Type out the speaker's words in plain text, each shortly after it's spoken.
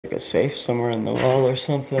Like a safe somewhere in the wall or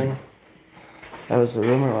something. That was the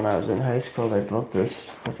rumor when I was in high school. They built this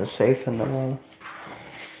with a safe in the wall.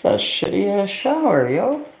 It's a shitty ass shower,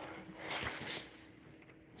 yo.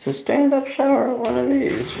 It's a stand-up shower, one of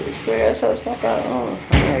these. This big ass house, not that long.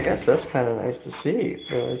 I mean, I guess that's kind of nice to see,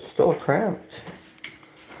 but it's still cramped.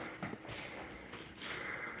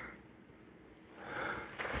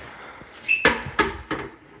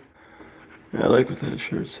 Yeah, I like what that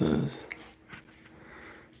shirt says.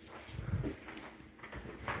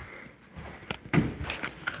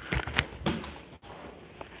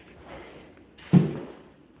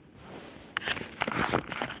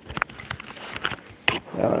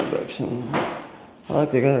 I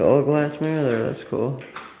like they got an old glass mirror there, that's cool.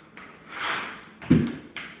 Let's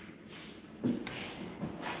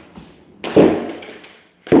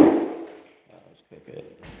pick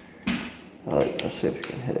it. Let's see if we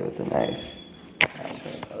can hit it with the knife.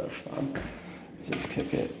 That's fun. Let's just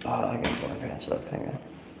kick it. Oh, I gotta pull my pants up, hang on.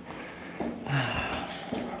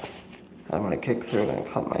 I'm gonna kick through it and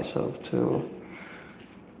cut myself too.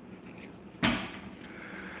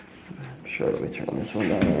 I'm sure that we turn this one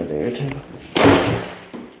down over there too.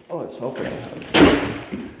 Oh, it's open.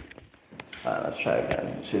 Let's try again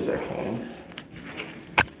as soon as I can.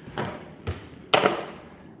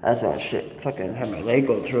 That's not shit. Fucking have my leg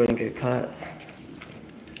go through it and get caught.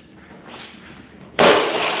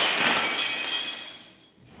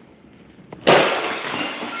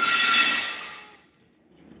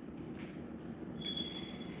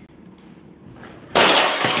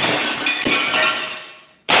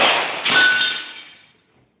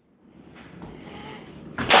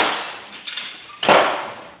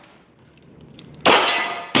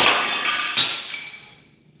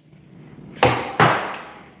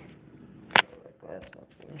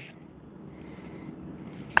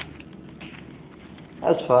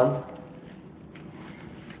 That's fun.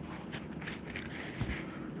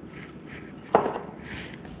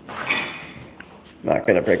 Not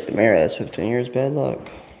gonna break the mirror, that's 15 years bad luck.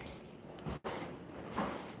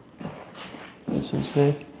 This one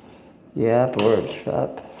say? Yeah, board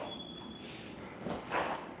shop.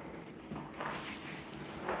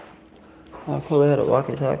 Oh, cool, they had a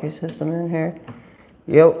walkie-talkie system in here.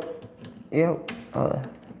 Yep.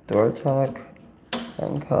 Door talk.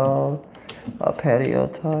 And call. Patio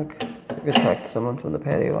talk. I could talk to someone from the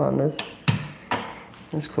patio on this.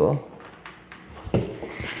 That's cool.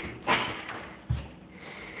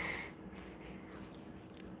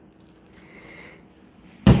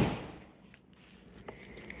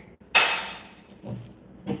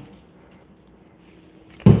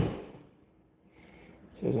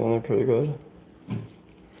 These are pretty good.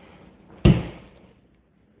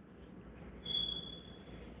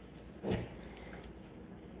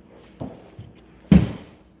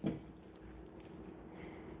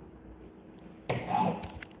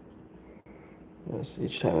 Yes,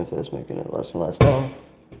 each time it feels making it less and less long.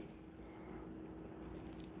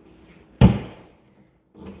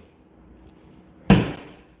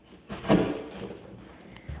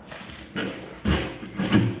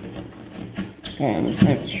 Damn, this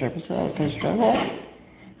knife is sharp as hell. Can I strap off?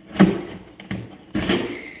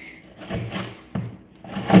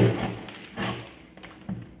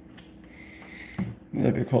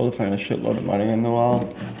 It'd be cool to find a shitload of money in the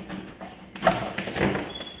wall.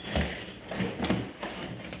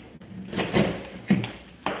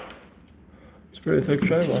 It's pretty thick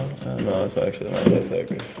drywall. No, it's actually not that thick.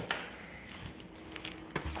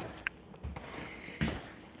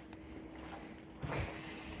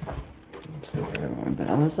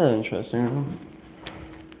 That's not interesting.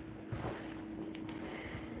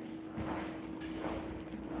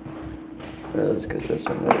 Let's get this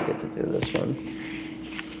one. I get to do this one.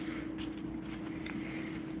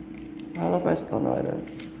 I love my skull. No, I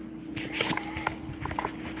don't.